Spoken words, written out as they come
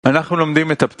אנחנו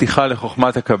לומדים את הפתיחה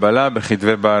לחוכמת הקבלה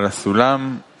בכתבי בעל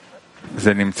הסולם.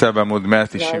 זה נמצא בעמוד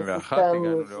 191.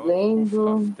 Estamos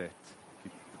lendo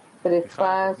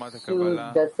Prefácio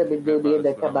da Sabedoria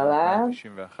da Kabbalah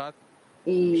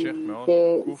e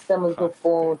estamos no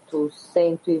ponto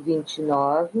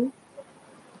 129.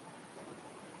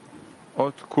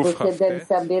 Você deve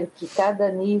saber que cada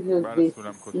nível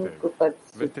desses 5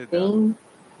 participem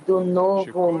do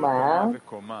novo mar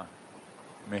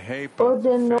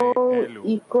ordenou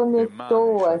e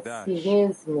conectou a si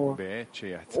mesmo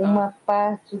uma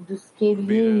parte dos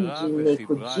Kelim de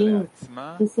Nekudim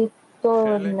que se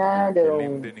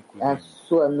tornaram a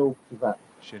sua Nukva.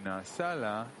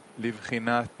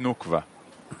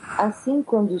 Assim,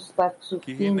 quando os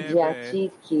Patsufim de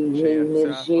Atik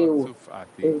reemergiu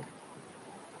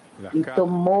e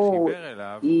tomou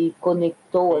e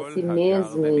conectou a si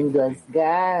mesmo em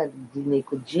Asgard de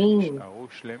Nekudim,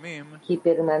 que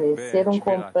permaneceram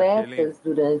completas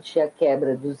durante a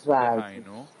quebra dos vasos.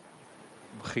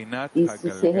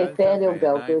 Isso se refere ao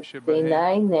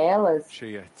Galgaltenai nelas,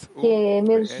 que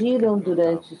emergiram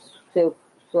durante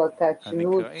sua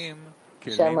Katnut,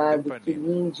 chamado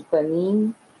Kilim de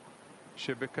Panim,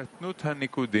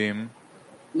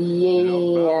 e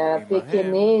em a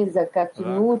pequenez, a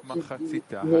Katnut de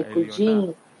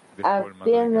Nekudim,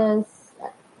 apenas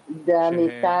da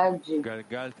metade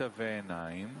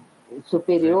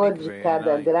superior de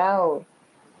cada grau,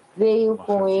 veio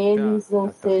com eles, ou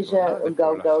seja, o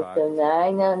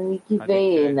Galgaltanai na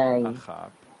Nikveenai.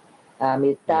 A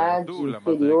metade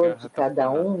inferior de cada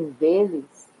um deles,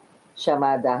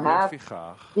 chamada Rap,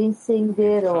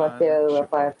 descenderam até a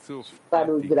parte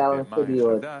para o grau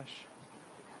inferior.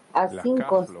 Assim,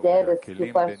 considera-se que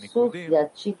o Parsuf de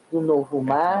Atik do Novo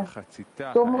Mar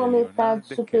tomou a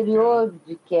metade superior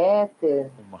de Keter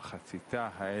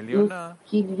e os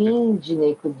Kilim de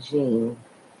Nekudim,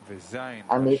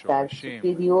 a metade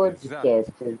superior de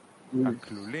Keter, dos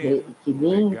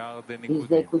Kilim e os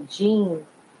Nekudim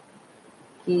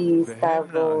que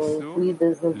estavam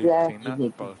incluídas no Gar de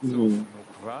Nekudim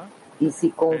e se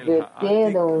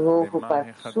converteram no novo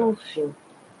Parsuf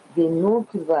de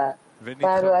Nukva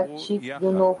para o Atik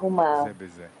do Novo Mar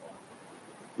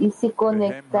e se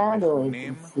conectaram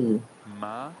entre si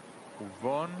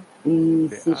e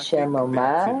se chamam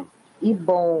Mar e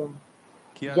Bom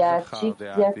de Atik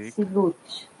de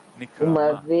Atzilut,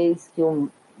 uma vez que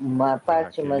uma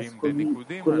parte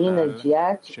masculina de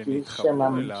Atik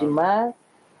chamamos de Mar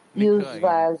e os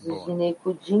vasos de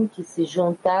Nekudim que se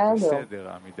juntaram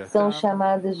são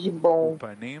chamadas de Bom.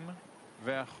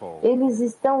 Eles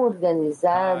estão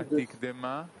organizados,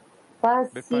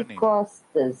 face e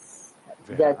costas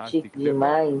de Atik de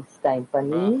Mai está em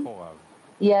Panim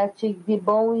e Atik de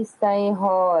Bom está em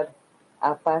Hor,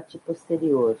 a parte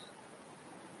posterior.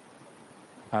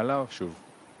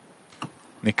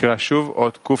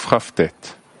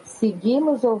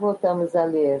 Seguimos ou voltamos a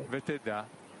ler?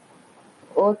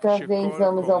 Outra vez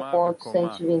vamos ao ponto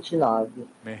 129.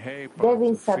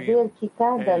 Devem saber que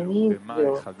cada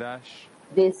nível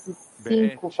desses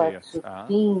 5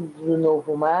 Patsufim do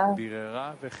Novo Mar,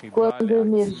 quando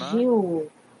emergiu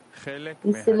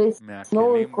e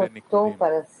selecionou e conectou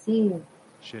para si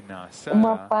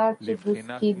uma parte dos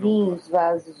Kilim, os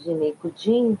vasos de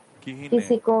Nekudim, que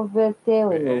se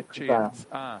converteu em Nukva.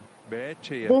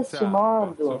 Deste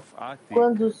modo,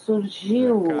 quando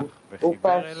surgiu o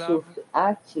Parsuf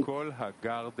Atik,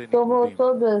 tomou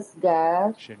todas as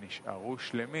Gar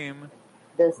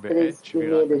das 3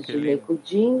 primeiras de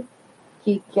Nekudim,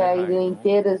 que caíram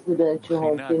inteiras durante o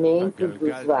rompimento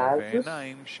dos vasos,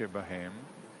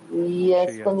 e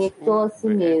as conectou a si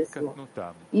mesmo.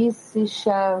 Isso se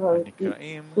chama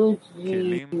virtude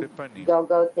de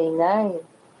Galgaltenai,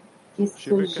 que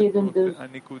surgiram dos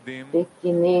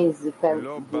pequenez e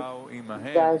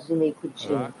vasos de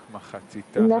Nekudim.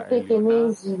 E na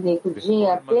pequenez de Nekudim,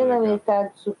 apenas a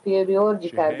metade superior de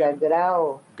cada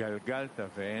grau,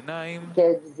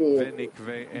 quer dizer,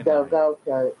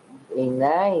 Galgalta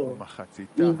Einai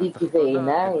e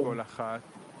Nikveinai,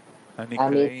 a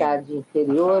metade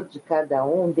inferior de cada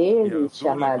um deles,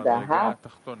 chamada Rap,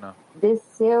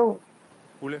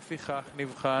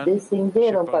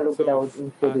 descenderam para o grau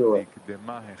inferior.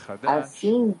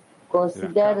 Assim,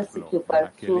 considera-se que o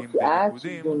Parsuf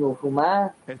Atik do Novo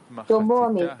Mar tomou a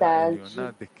metade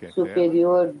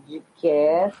superior de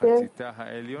Keter,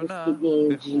 dos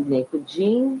Kilim de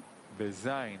Nekudim,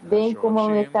 bem como a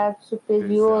metade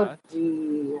superior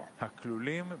de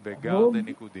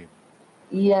Hub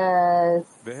e as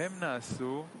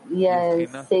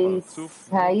 6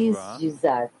 raízes de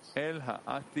Zat.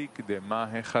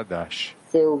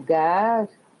 Seu Gar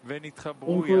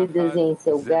incluídas em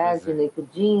seu gás de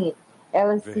Nekudim,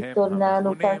 elas se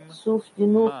tornaram Parsuf de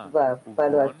Nukva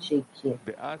para o Atik.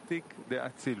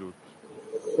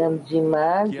 São de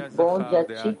Ma, de bom, de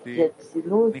Atik, de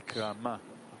Atzilut,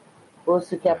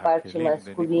 posto que a parte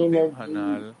masculina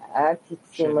de Atik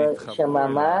se chama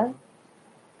Ma,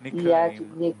 e Atik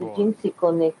e Nekudim se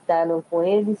conectaram com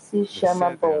ele e se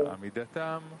chama bom.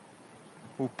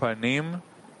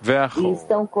 E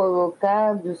estão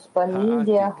colocados Panim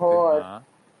de Ahor, a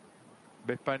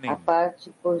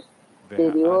parte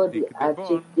posterior de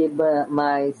Atik de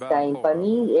Ma está em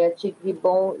Panim e Atik de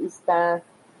bom está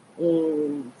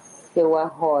em seu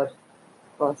Ahor,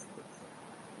 costas.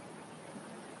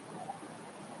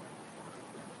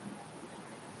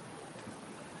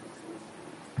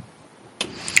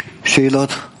 שאלות?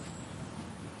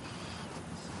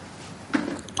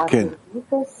 כן.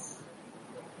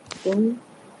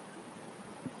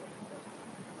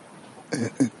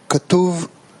 כתוב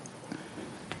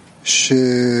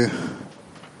שיצא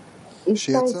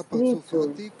פרצוף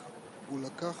עתיק, הוא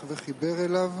לקח וחיבר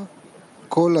אליו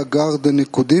כל הגר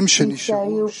דנקודים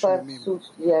שנשארו שלמים.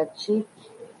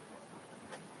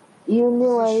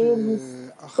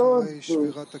 אחרי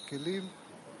שבירת הכלים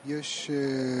יש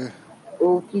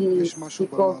משהו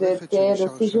במערכת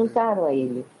שנשאר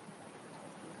שלם.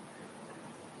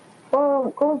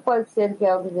 Como pode ser que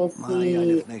algo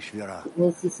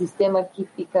nesse sistema que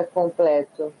fica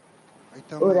completo?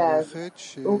 Urav,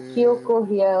 o que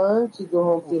ocorria antes do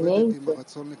rompimento,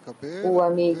 o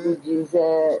amigo diz,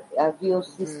 havia um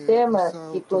sistema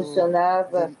que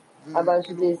funcionava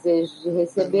abaixo do desejo de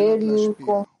receber e o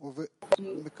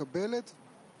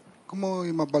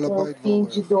fim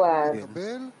de doar.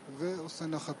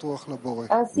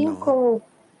 Assim como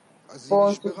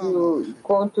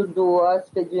conto do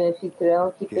hóspede e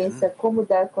anfitrião que pensa como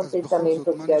dar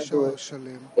contentamento ao Criador.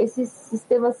 Esse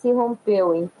sistema se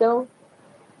rompeu, então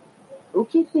o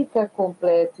que fica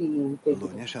completo e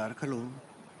íntegro?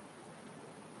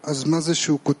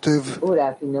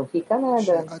 Urav, não fica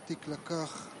nada,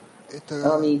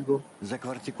 amigo.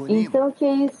 Então o que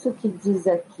é isso que diz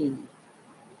aqui?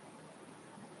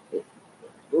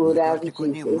 Urav diz,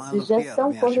 esses já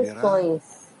são correções.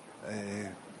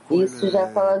 Isso já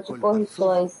fala de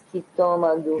correções que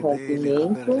toma do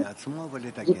rompimento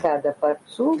de cada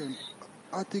parsuf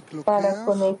para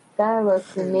conectá-lo a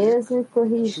si mesmo e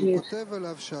corrigir.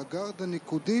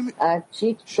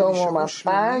 Atik toma uma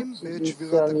parte de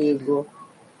seu amigo,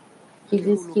 que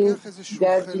diz que os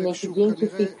gar de Nekudim que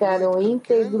ficaram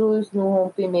íntegros no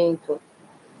rompimento.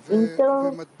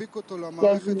 Então,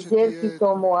 quer dizer que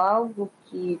tomou algo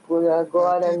que por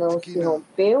agora não se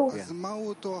rompeu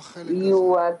e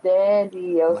o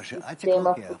adere ao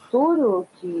sistema futuro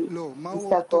que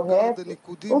está correto?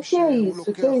 O que é isso?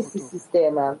 O que é esse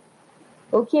sistema?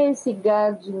 O que é esse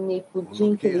gar de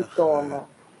Nekudim que ele toma?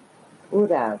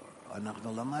 Urav.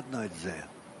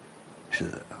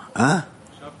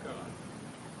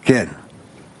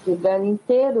 Ficar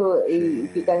inteiro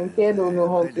no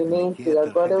rompimento,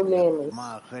 agora eu lembro.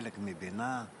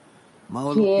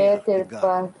 Que é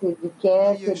parte de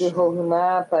Keter, de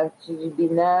Rohma, parte de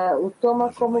Binah, o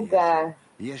toma como gar.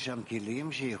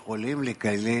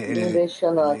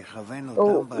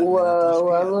 O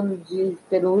aluno diz,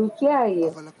 pergunta, o que é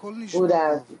aí?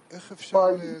 Urav.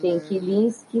 Tem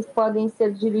quilins que podem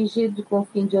ser dirigidos com o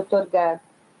fim de otorgar.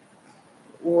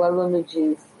 O aluno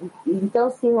diz,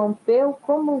 então se rompeu,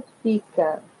 como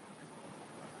fica?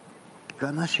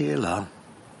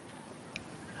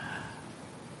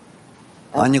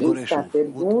 Aqui está a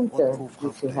pergunta,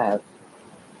 disse Rav.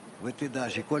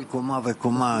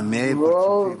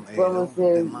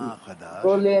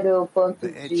 Vou ler o ponto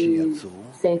de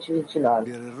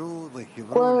 129.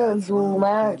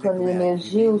 Quando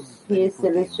emergiu, se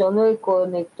selecionou e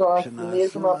conectou a si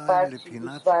mesmo a parte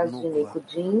dos vasos de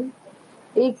Nekudim,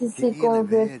 e que se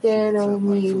converteram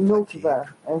em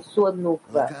Nukva, em sua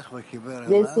Nukva.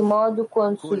 Desse modo,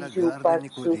 quando surgiu o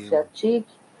Parsuf Atik,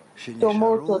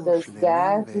 tomou todas as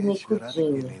gar de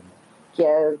Nekudim, que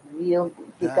haviam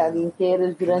ficado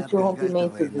inteiras durante o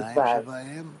rompimento dos vasos.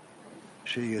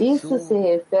 Isso se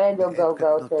refere ao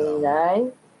Galgalta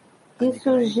Einai, que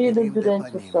surgiram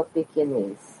durante a sua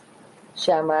pequenez,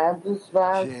 chamados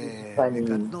vasos de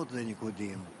Panim.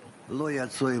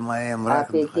 A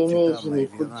pequenez de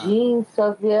Nekudim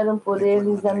só vieram por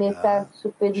eles a metade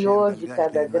superior de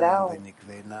cada grau,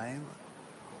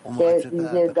 quer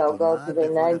dizer, Galgalta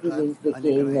Einai de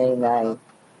Einai.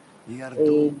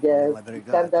 E de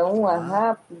cada um, a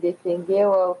Rap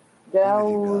defendeu ao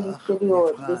grau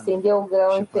inferior, descendeu ao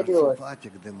grau inferior.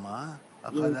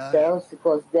 Então, se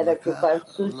considera que o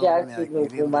Parsuf de Atik no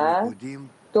Kumar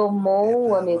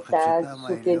tomou a metade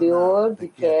superior de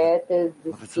Keter,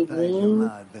 de Tfilim,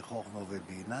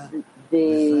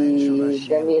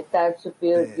 da metade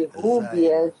superior de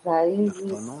Rubi, as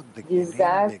raízes de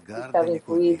Zar que estavam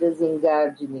incluídas em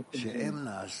Gad de Nikudim.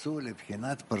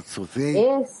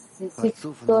 Esses se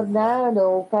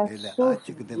tornaram o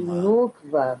Parsuf de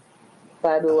Nukva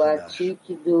para o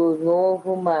Atik do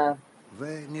novo mar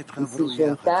e se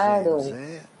juntaram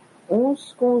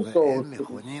uns com os outros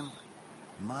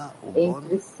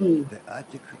entre si.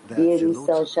 E eles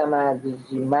são chamados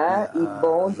de Ma e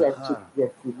Bom de Atik de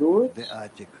Afilut,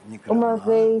 uma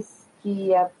vez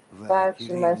que a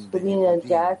parte masculina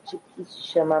de Atik se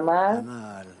chama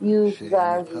Ma e os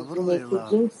vasos de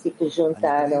Nekudim que se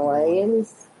juntaram a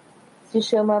eles se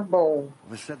chama Bom.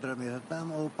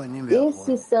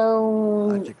 Esses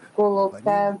são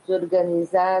colocados,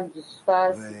 organizados,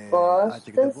 face e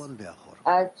costas,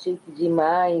 Atik de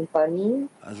Ma em Panim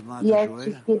e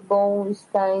Atik de Bom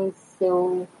está em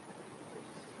sua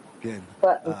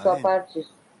parte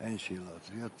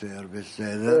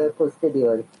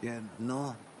posterior.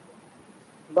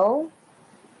 Bom?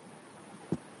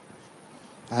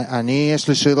 יש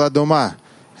לי שאלה דומה.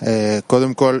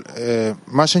 קודם כל,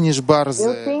 מה שנשבר זה...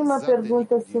 Eu tenho uma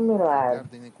pergunta similar.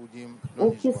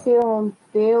 O que se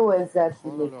rompeu é Zat de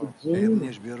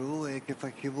Nekudim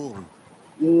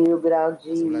e o grau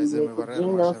de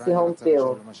Nekudim não se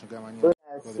rompeu.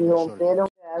 Se romperam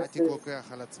graças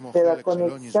pela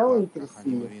conexão entre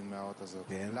si.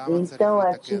 Então,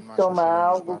 a ti toma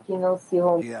algo que não se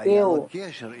rompeu,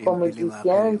 como disse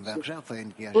antes,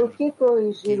 por que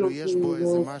corrigir o que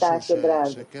não está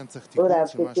quebrado?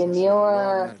 Porque temiam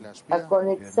a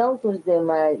conexão com os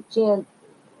demais. Tinha,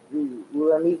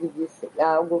 o amigo disse,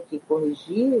 algo que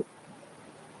corrigir?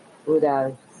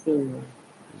 Sim.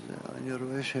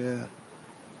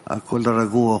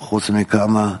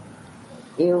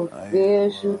 Eu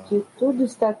vejo que tudo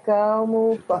está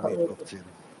calmo.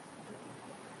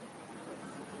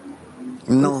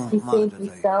 Os que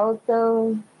sempre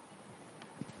saltam.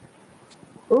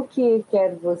 O que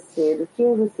quer você? O que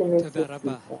você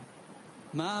necessita?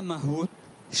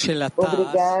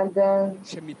 Obrigada.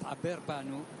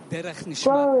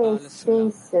 Qual é a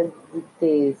essência do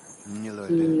texto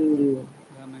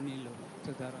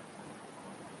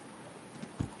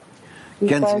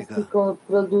que faz que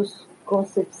produz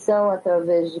concepção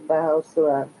através de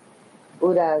HaSulam?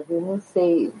 Eu não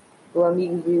sei. O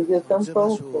amigo diz, eu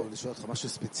tampouco.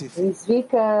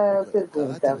 Explica a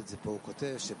pergunta.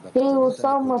 Tenho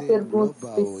só uma pergunta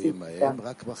específica.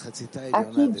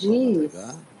 Aqui diz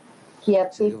que a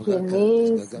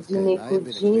pequenez de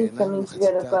Nekudim também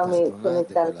tiveram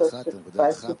conectado com a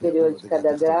parte superior de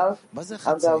cada grau,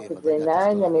 ao grau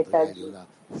Kudzenai, a metade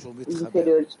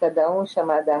inferior de cada um,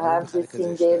 chamada Rav,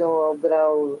 descenderam ao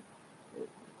grau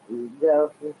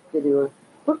superior.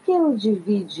 Por que não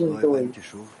divide em dois?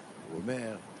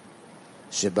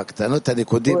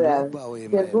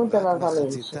 Pergunta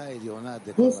novamente.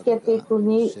 Diz que a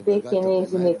pequenez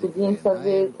de Nekudim só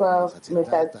veio com a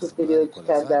metade superior de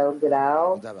cada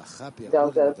grau,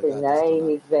 grau Penai e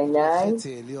Mikvenai,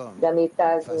 da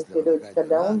metade inferior de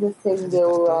cada um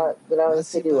descendeu ao grau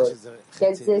inferior.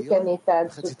 Quer dizer que a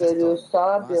metade superior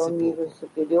sobe ao nível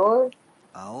superior?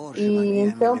 E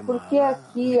então, por que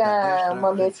aqui há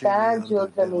uma metade e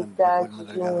outra metade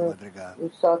de um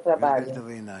só trabalho?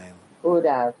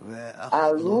 A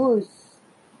luz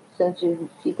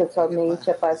santifica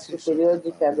somente a parte superior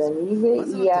de cada nível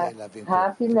e a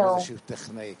Rabi não.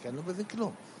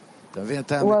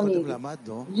 O amigo,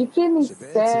 de que me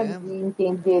serve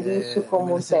entender isso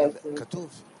como um técnico?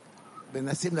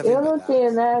 Eu não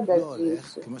tenho nada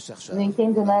disso, não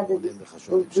entendo nada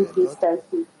do que está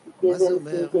escrito.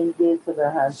 Devemos entender sobre a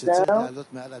razão,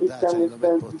 estamos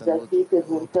todos aqui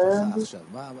perguntando.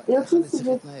 Eu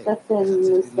preciso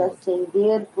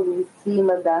ascender por em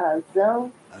cima da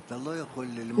razão,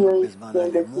 que eu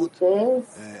entenda que fez.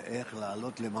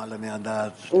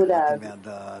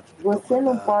 Você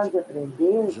não pode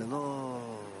aprender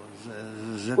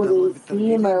por em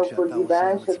cima ou por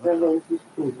debaixo através do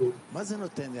estudo.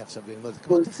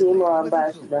 Por cima ou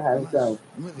abaixo da razão.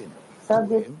 Só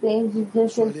depende de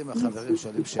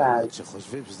exercício que faz.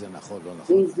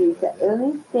 Eu não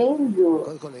entendo.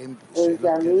 Os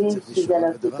amigos fizeram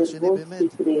aqui perguntas que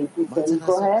creio que são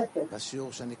incorretas.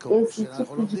 Esse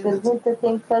tipo de pergunta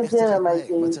tem que fazer, mas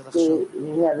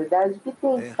em realidade, o que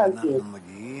tem que fazer?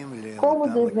 Como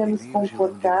devemos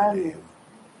comportar-nos?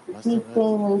 O que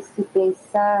temos que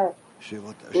pensar?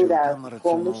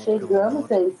 Como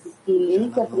chegamos a esses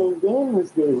quilim que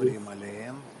aprendemos deles?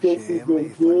 Que esses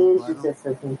desejos,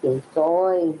 essas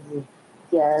intenções,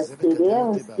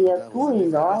 queremos que atue em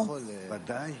nós.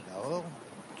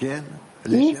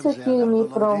 Isso que me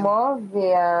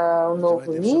promove a um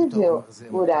novo nível,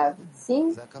 Urav.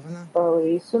 Sim,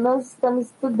 isso nós estamos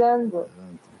estudando.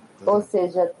 Ou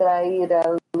seja, atrair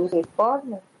a luz de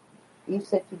forma.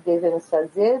 Isso é que devemos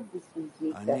fazer,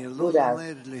 desfizita, Urav.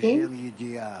 Sim.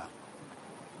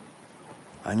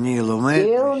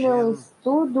 Eu não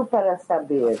estudo para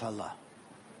saber.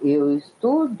 Eu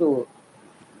estudo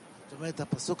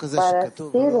para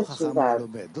ser ativado.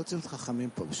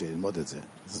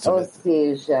 Ou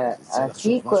seja,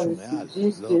 aqui quando se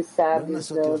diz que os sábios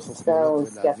não são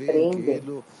os que aprendem,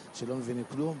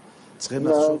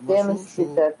 não temos que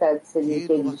tratar de ser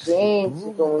inteligentes,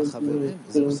 como não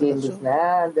entendemos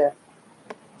nada,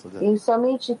 e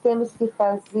somente temos que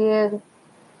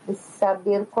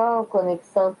saber qual a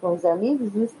conexão com os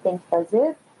amigos, isso tem que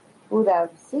fazer,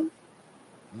 Urav, sim?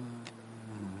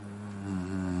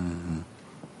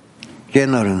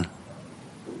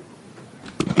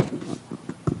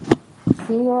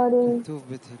 Senhora,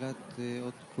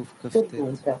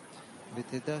 pergunta.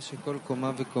 Está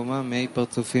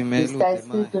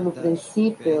escrito no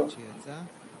princípio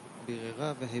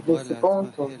desse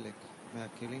ponto.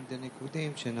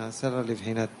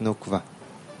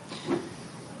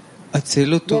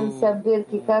 Devemos saber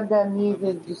que cada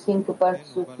nível dos 5 partes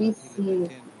de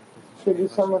superfície, que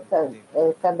eles chamam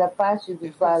cada parte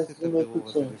dos vasos de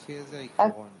Nekudim.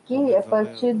 Aqui, a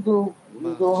partir do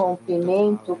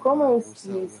rompimento, como é esse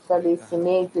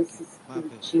esclarecimento, esse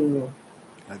escrutínio?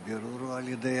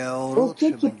 O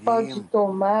que pode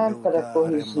tomar para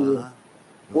corrigir?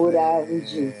 Urav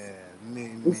diz.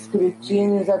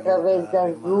 Escrutínios através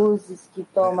das luzes que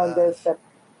tomam dessa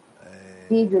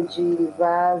pilha de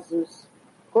vasos.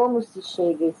 Como se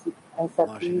chega a essa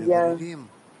pilha?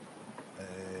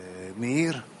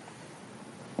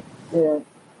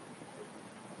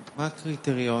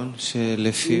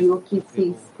 E o que se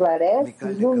esclarece,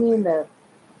 ilumina.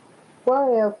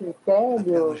 Qual é o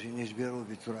critério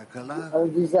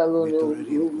dos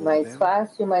alunos? Mais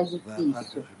fácil, mais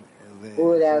difícil?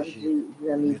 Urav diz,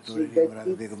 na medida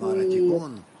que se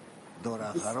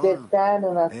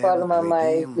despertaram na forma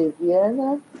mais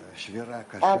leviana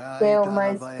até o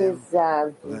mais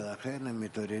pesado,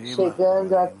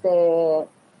 chegando até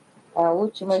a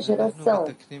última geração.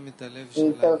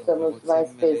 Então, os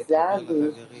mais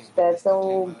pesados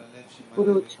despertam por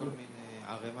último.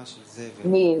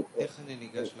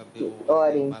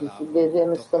 Orem,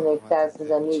 devemos conectar com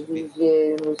os amigos e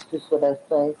vermos que os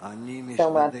corações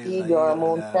são uma pilha, uma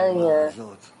montanha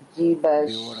de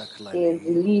cheia de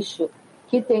lixo. O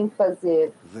que tem que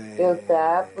fazer? Eu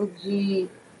trato de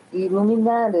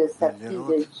iluminar essa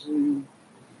pilha de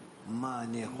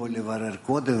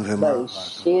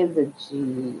baixeza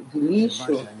de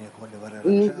lixo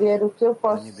e ver o que eu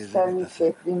posso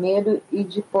esclarecer primeiro e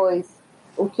depois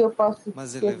o que eu posso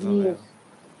discernir,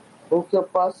 o que eu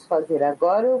posso fazer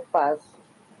agora eu faço.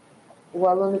 O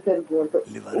aluno pergunta, o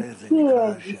que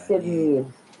é discernir?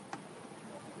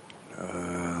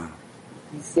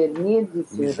 Discernir,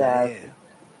 disse o Rav,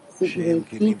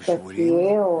 significa que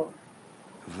eu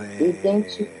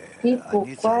identifico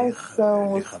quais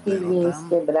são os quilinhos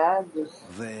quebrados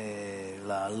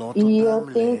e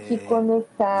eu tenho que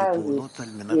conectá-los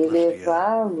e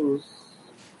elevá-los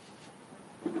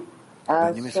a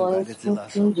ações com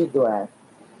fim de doar.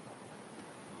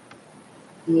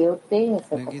 E eu tenho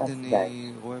essa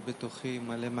capacidade.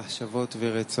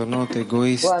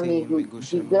 O amigo,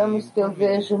 digamos que eu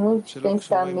vejo muitos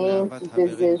pensamentos,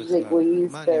 desejos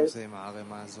egoístas,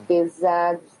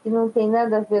 pesados, que não tem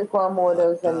nada a ver com amor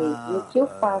aos amigos. O que eu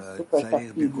faço com essa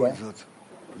pilha?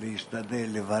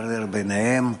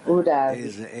 Urav,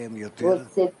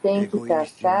 você tem que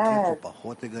tratar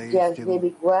de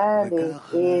averiguar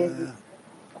entre eles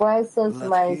quais são os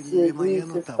mais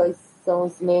egoístas, quais são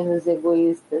os menos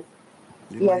egoístas,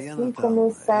 e assim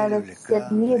começar a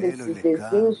discernir esses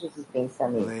desejos e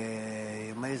pensamentos.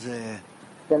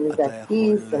 Estamos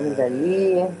aqui, estamos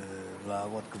ali,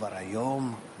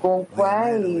 com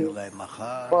quais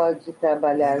pode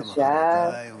trabalhar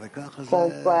já,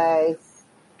 com quais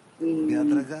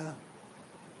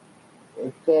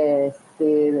quer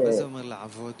ser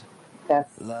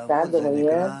caçado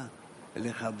amanhã.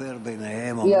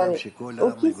 E olha,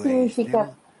 o que significa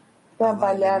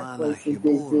trabalhar com esses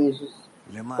desejos?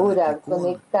 Urav,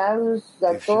 conectá-los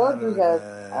a todos,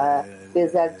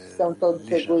 apesar de que são todos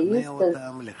egoístas,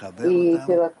 e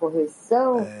pela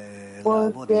correção,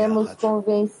 podemos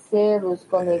convencê-los,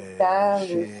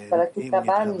 conectá-los para que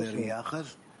trabalhem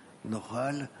juntos.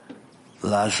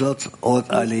 E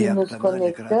se nos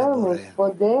conectamos,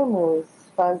 podemos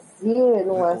fazer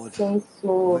um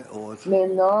ascenso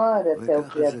menor até o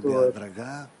Criador,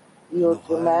 e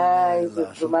outro mais,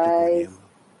 outro mais.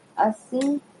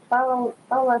 Assim,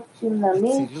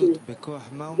 paulatinamente,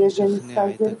 devemos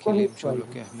fazer correções.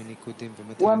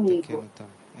 O amigo,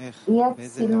 em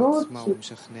Hatsilut,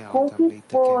 com que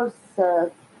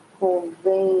força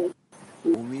convém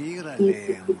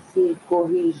isso que se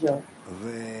corrijam?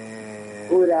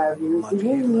 Urav os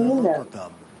ilumina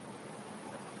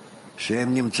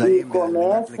e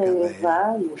começa a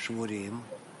elevá-los,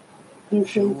 que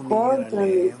se encontram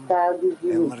no estado de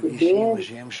receber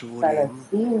para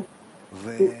si,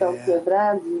 que estão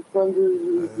quebrados, e quando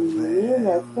os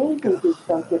ilumina, sempre que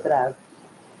estão quebrados.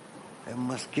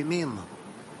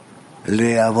 E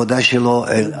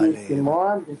desse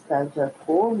modo, está de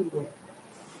acordo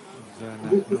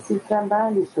de que se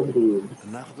trabalhe sobre eles.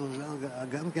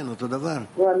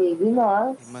 O amigo e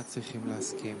nós, nós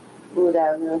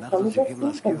somos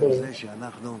assim também.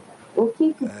 O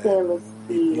que temos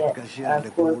que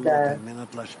acordar,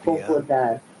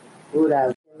 concordar?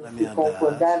 Temos que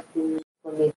concordar que nos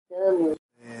conectamos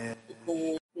com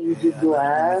o fim de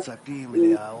doar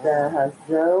e da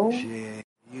razão,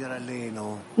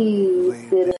 que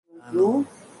seremos luz,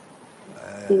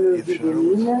 que nos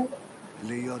ilumina,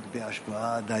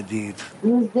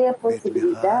 nos dê a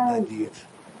possibilidade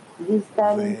de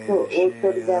estar em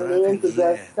otorgamento,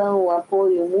 doação,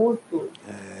 apoio mútuo,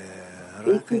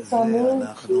 e que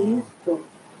somente isso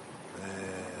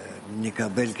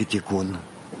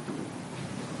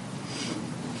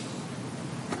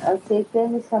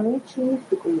aceitemos somente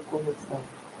isso como correção.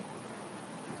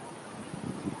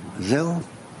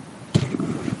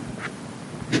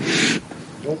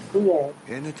 Assim é.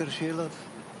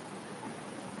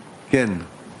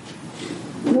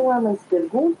 Não há mais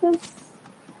perguntas?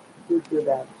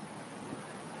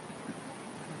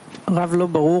 רב, לא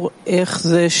ברור איך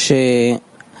זה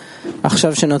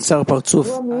שעכשיו שנוצר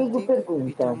פרצוף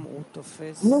פתאום הוא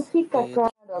תופס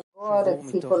agora que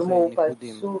se formou o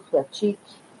Parsuf, a Tik,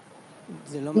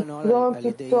 e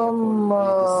pronto,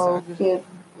 toma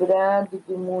quebrado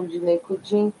do mundo de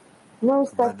Nekudim. Não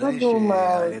está tudo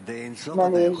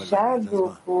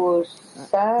manejado por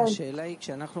Sad?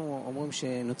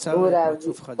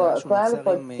 Claro,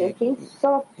 pode ser quem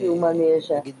sofre o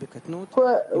maneja.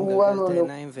 O aluno,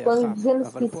 quando dizemos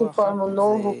que se forma um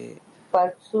novo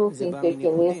Parsuf em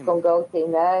pequenez com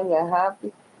Galtenai, a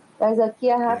Rap, mas aqui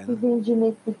a Rap vem de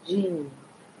Nekudim.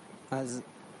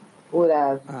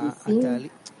 Urav, e sim.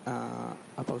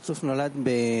 הפרצוף נולד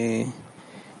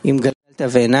עם גלגלת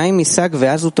ועיניים מסג,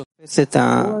 ואז הוא תופס את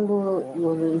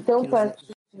então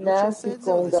Parsuf nasce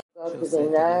com Galgota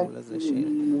Venai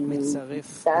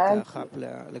מצרף את החפ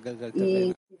לגלגלת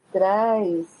ועיניים.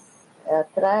 E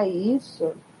atrai isso.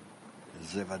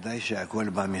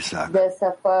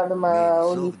 Dessa forma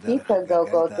unifica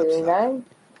Galgota Venai,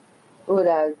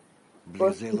 Urav,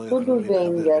 porque tudo vem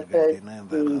através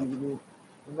de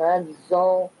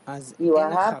Madison e o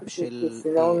Ahab, porque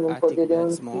senão não poderiam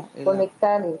se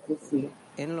conectar entre si.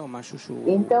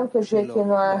 Então quer dizer que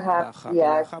no Ahab e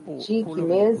a Tik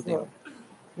mesmo,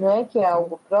 não é que é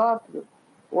algo próprio,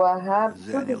 o Ahab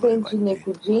tudo vem de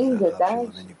Nekudim,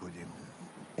 verdade?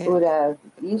 Urav,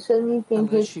 isso eu não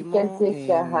entendi o que quer dizer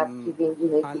que a Ahab que vem de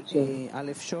Nekudim.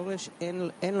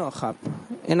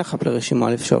 אין החפ לרשימו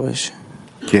א' שורש.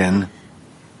 כן.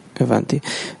 הבנתי.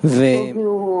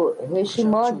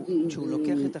 כשהוא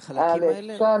לוקח את החלקים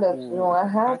האלה, הוא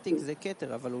עתיק זה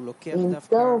כתר, אבל הוא לוקח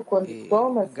דווקא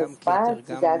גם כתר,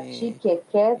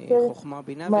 גם חוכמה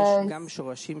בינה וגם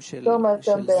שורשים של זת. למה את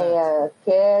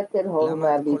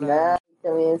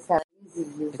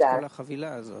כל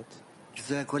החבילה הזאת?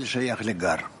 זה הכל שייך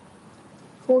לגר.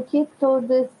 Porque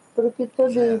todo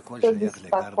esse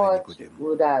pacote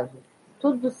Urav,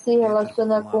 tudo se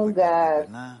relaciona com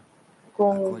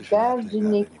Gar de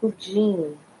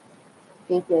Nekudim,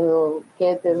 que tem o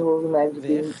Keter Hogmad,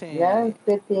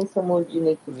 pertence ao mundo de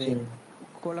Nekudim.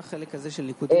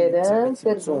 Eran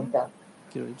pergunta: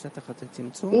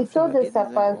 e toda essa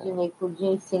parte de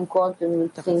Nekudim se encontra no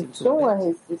Tzimtzum, a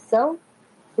restrição?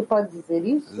 Você pode dizer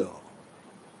isso?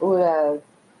 Urav,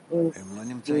 em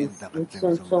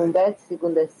Tzimtzum Bet,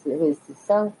 segunda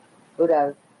restrição?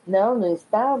 Urav, não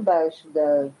está abaixo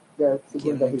da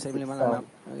segunda restrição.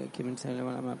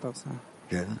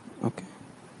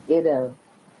 Irã.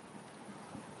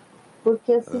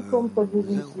 Porque assim como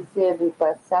poderíamos dizer e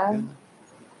passar,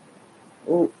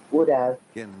 o Urav.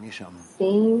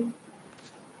 Sim.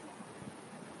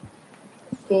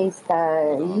 Quem está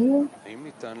aí?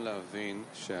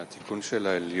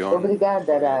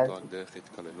 Obrigada, Rav.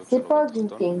 Você pode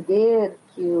entender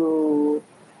que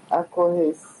a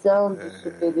correção do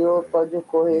superior pode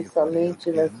ocorrer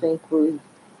somente na sua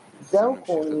inclusão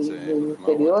com o nível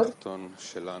inferior?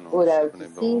 Urav,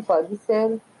 sim, pode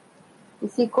ser. E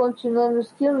se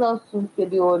continuamos, que o nosso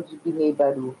inferior de Bnei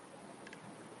Baruch?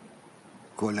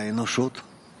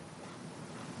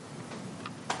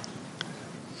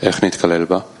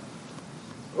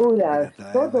 Urav,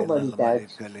 toda a humanidade.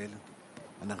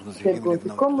 Pergunta,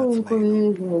 como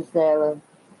incluirmos nela?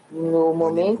 No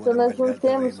momento, nós não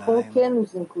temos com o que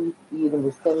nos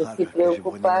incluirmos. Temos que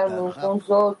preocupar uns com os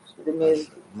outros. Primeiro,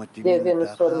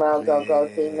 devemos formar o Galgal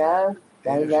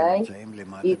Tainai,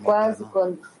 e quase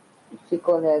quando se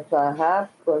conectam a Rab,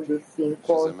 quando se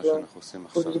encontram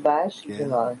por debaixo de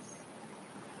nós.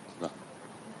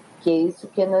 Que é isso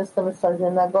que nós estamos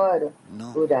fazendo agora.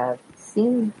 Urav,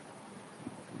 sim.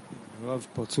 רב,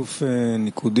 פרצוף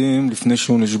ניקודים לפני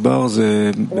שהוא נשבר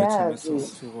זה בעצם 10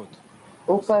 ספירות.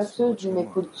 O passo de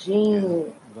Nikudim,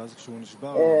 ואז כשהוא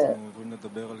נשבר אנחנו עוברים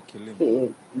לדבר על כלים.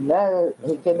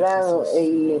 quebraram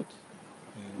e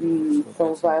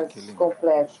são vasos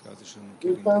complexos.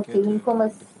 Então, Kilim, como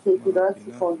as sefirot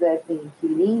se convertem em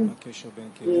Kilim,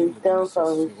 então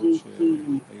falamos de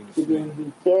Kilim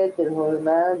de Keter,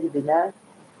 Hormã, de Binah.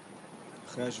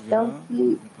 Então,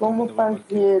 como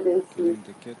fazer esses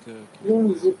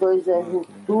crimes depois da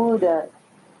ruptura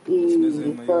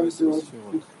e quando os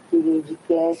crimes de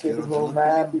Keter,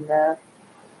 Romá, Binah,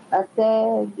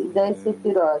 até 10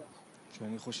 sefirot.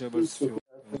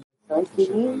 Então,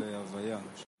 crimes.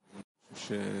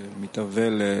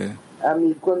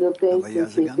 Quando eu penso em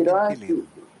sefirot,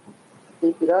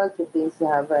 eu penso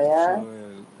em Havaiá,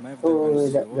 ou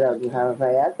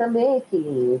Havaiá também é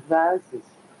crimes, vasos.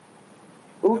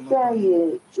 O que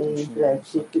aí entre as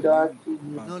sefirot e os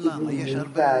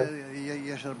vasos?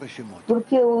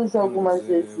 Porque eu uso algumas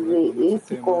vezes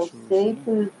esse conceito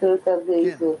e outra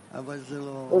vez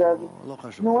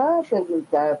não há a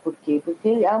perguntar por quê,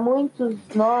 porque há muitos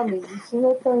nomes, isso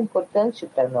não é tão importante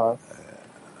para nós.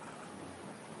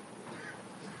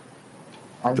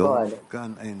 Agora,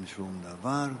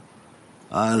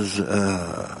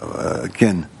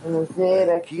 vamos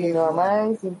ver aqui não há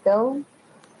mais, então.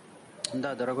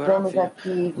 Да, дорогой Раф,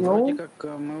 вроде как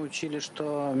мы учили,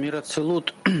 что мир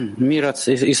ацилут, мир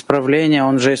исправления,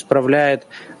 он же исправляет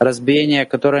разбиение,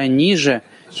 которое ниже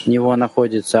него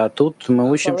находится, а тут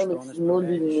мы учим, что он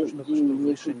исправляет еще что-то, что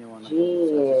выше него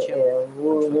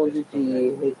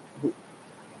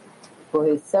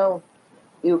находится.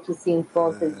 E o que se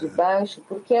encontra debaixo,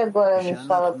 porque agora nos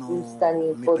fala por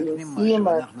estarem por em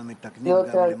cima, e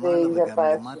outra vez a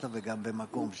parte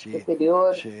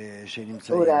superior,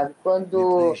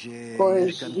 quando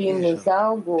corrigimos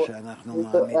algo,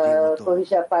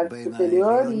 corrigir a parte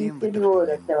superior e inferior,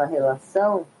 aquela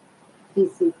relação que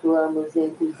situamos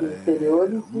entre os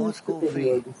inferiores e os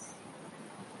superiores.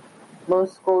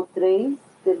 Moscou 3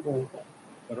 pergunta.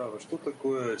 Рава, что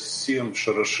такое 7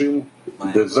 шарашим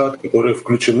дезад, которые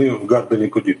включены в гарда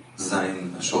Никудим?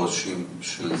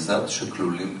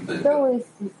 Então,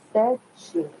 esses 7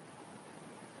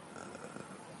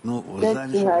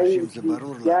 raízes de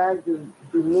gado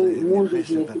do mundo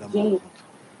de Nikudim,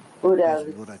 Urav,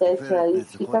 7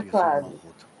 raízes fica claro.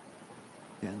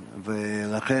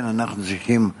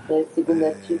 É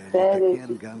segunda Tiferet,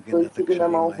 depois segunda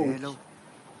Malhut.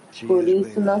 Por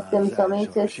isso, nós temos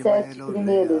somente as 7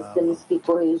 primeiras. Temos que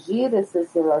corrigir essas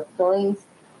relações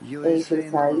entre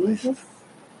as raízes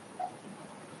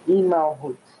e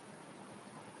Malhut.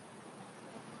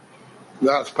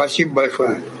 Да, спасибо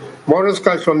большое. Можно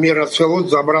сказать, что мир Ацилут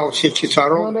забрал все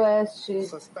чисарон в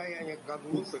состояние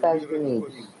Гадлута.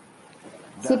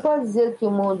 Se pode dizer que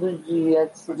o mundo de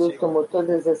Atzilut tomou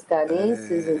todas as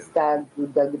carências no estado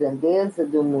da grandeza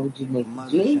do mundo de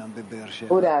Nekudim?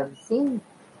 Urav, sim.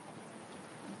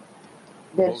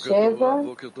 Bersheva.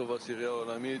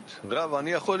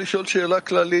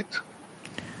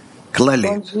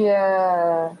 Bom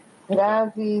dia,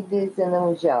 Rav e dezena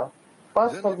mundial.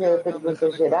 Posso fazer a pergunta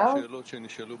geral?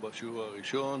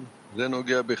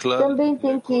 Também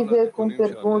tem que ver com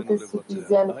perguntas que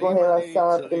fizemos com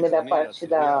relação à primeira parte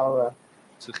da aula.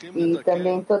 E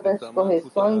também todas as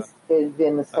correções que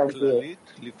devemos fazer.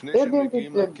 Eu,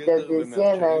 dentro da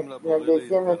dezena, na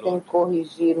dezena tem que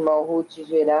corrigir Malhut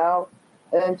geral,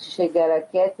 antes de chegar a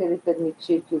Keter e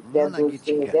permitir que o Criador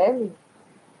se revele?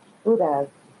 Urav.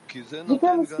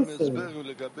 Digamos que sim.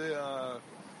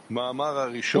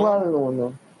 O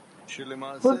aluno.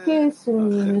 Porque isso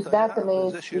nos dá também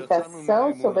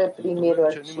explicação sobre o primeiro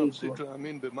artigo.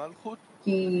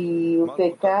 que o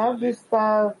pecado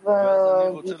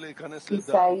estava que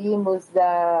saímos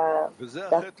da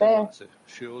fé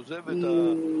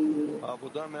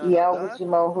e algo de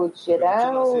Malhut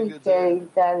geral e quer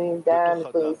entrar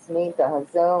no conhecimento, a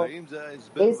razão.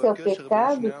 Esse é o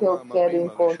pecado que eu quero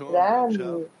encontrar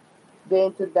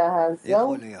dentro da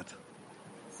razão.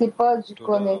 Se pode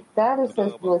conectar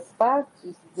essas duas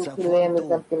partes do que lemos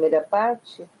na primeira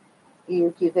parte e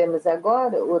o que vemos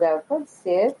agora, Urav, pode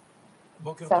ser.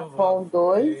 Safon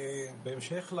 2.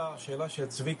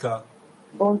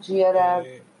 Bom dia, Rav.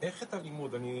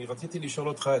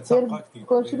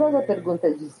 Continuando a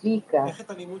pergunta de Zvika,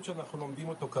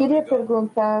 queria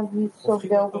perguntar-lhe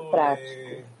sobre algo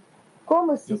prático.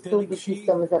 Como esse estudo que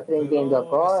estamos aprendendo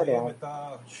agora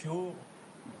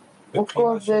o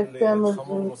convertamos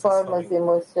em formas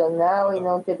emocional e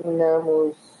não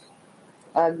terminamos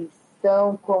a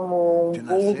lição como um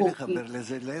burro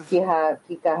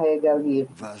que carrega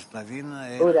livros.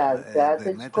 Urav,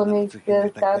 trata de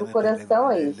conectar o coração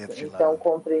a isso. Então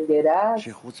compreenderás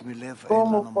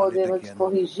como podemos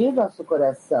corrigir nosso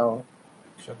coração.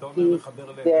 Que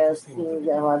é assim,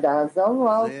 é uma da razão no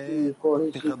alto e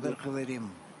corrigir.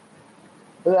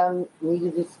 O amigo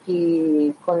diz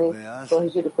que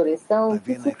corrigir o coração, o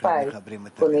que se faz?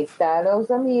 Conectar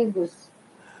aos amigos.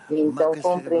 Então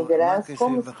compreenderás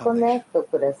como se conecta o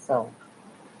coração.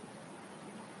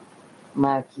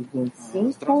 Марк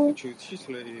 25.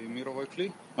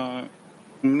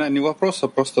 У меня не вопрос, а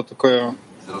просто такое,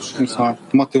 не знаю,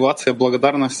 мотивация,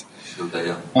 благодарность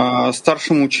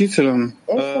старшим учителям.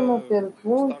 Essa é uma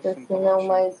pergunta, senão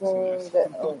mais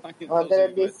um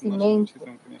agradecimento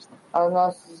aos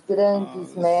nossos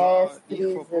grandes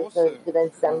mestres, aos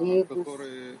grandes amigos,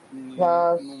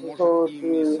 nossos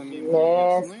outros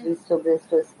mestres sobre as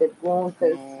suas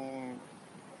perguntas.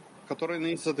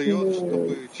 E,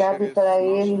 sabe, para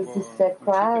eles isso é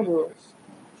claro,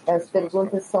 as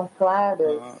perguntas são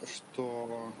claras,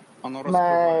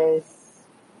 mas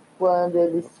quando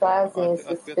eles fazem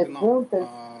essas perguntas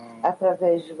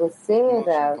através de você,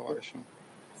 Rav,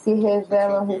 se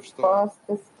revelam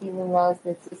respostas que nós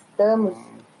necessitamos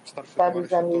para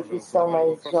os amigos que são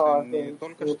mais jovens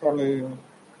no caminho.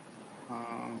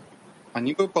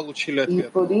 E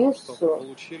por isso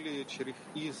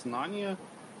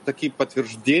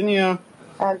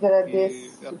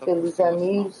agradeço pelos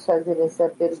amigos fazerem essa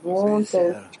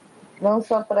pergunta, não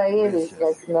só para eles,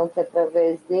 mas não que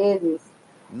através deles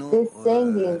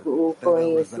descendem o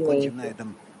conhecimento.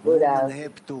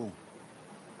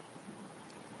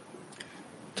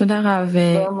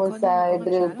 Vamos a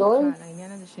Hebreu 2,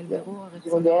 de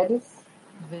mulheres.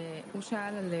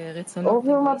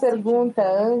 Houve uma pergunta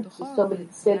antes sobre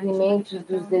discernimento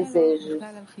dos desejos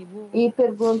e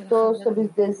perguntou sobre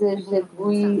os desejos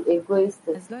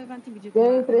egoístas. Deu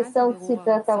a impressão que se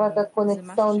tratava da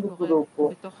conexão do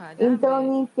grupo. Então,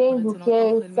 não entendo o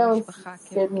que são esses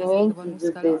discernimentos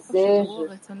dos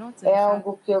desejos. É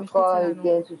algo que ocorre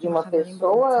dentro de uma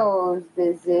pessoa ou os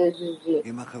desejos de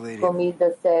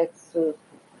comida, sexo,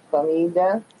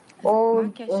 família?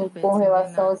 Ou com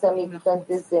relação aos amigos da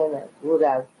dezena,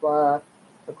 com a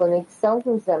conexão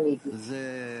com os amigos.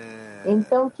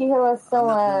 Então, que relação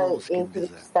há entre o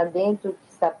que está dentro e o que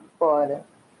está por fora?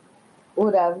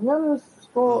 Urav, não nos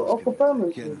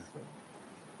ocupamos disso.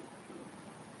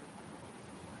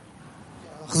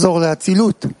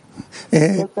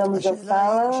 Voltamos à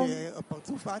sala.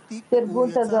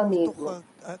 Pergunta do amigo.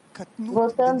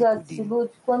 Voltando a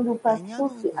Atzilut, quando o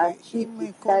Patsuf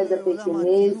Atik sai da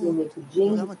pequenez e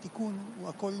Nekudim,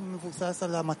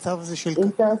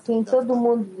 então assim, todo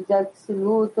mundo de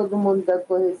Atzilut, todo mundo da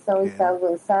correção está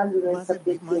avançado nessa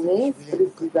pequenez,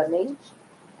 precisamente,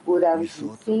 por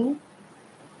sim.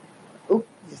 O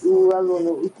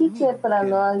aluno, o que é para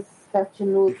nós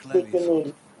Katinut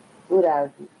pequenez?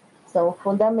 Urav, são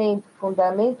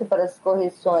fundamento para as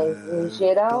correções, em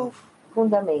geral,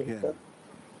 fundamento.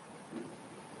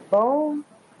 Bom,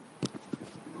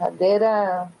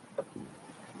 cadeira,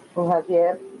 o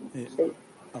Javier,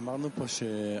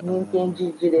 não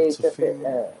entendi direito.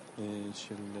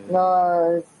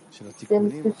 Nós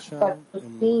temos que participar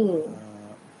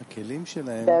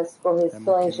das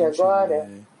correções de agora.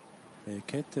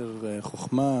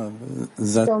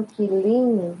 São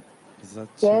Kilim,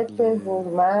 Keter,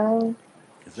 Hurman,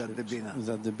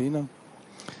 Zadebina.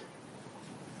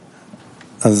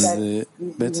 אז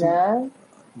בעצם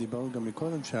דיברנו גם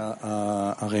מקודם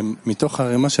מתוך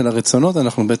הרמה של הרצונות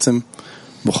אנחנו בעצם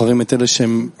בוחרים את אלה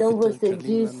שהם Então você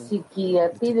disse que a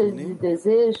pilha de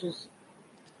desejos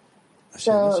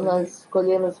nós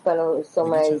escolhemos são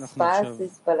mais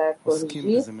fáceis para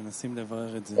corrigir.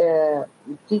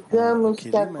 Digamos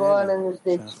que agora nos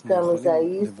dedicamos a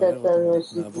isso,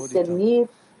 tratamos de discernir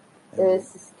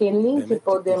esses kelim que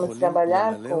podemos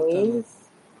trabalhar com eles,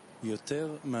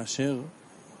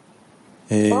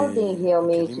 podem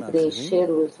realmente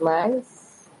preencher-os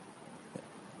mais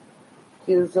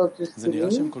que os outros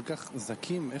kelim.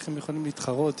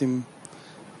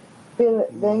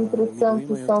 Da impressão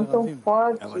que são tão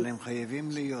fortes,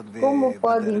 como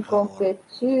podem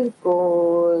competir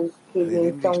com os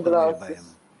kelim tão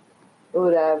grossos? O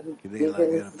Rav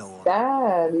devemos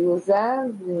estar e usar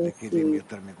em si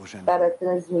para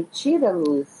transmitir a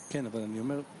luz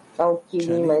ao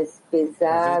kelim mais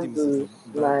pesados,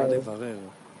 mais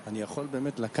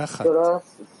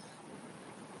grossos.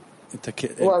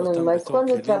 Mas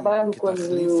quando eu trabalho com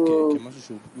esse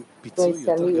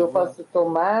amigo, eu posso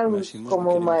tomá-los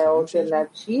como uma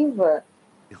alternativa,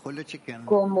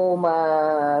 como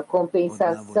uma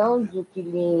compensação do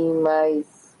kelim mais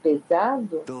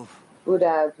pesado?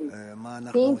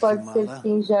 Sim, pode ser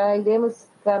sim, já iremos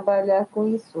trabalhar com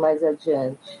isso mais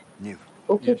adiante.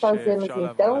 O que fazemos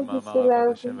então, disse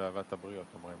Rav?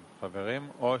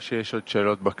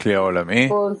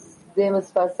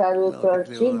 Podemos passar outro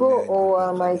artigo ou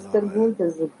há mais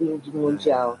perguntas no PID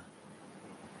mundial?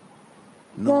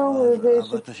 Não, eu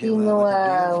vejo que não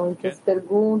há muitas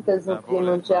perguntas no PID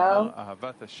mundial.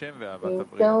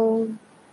 Então,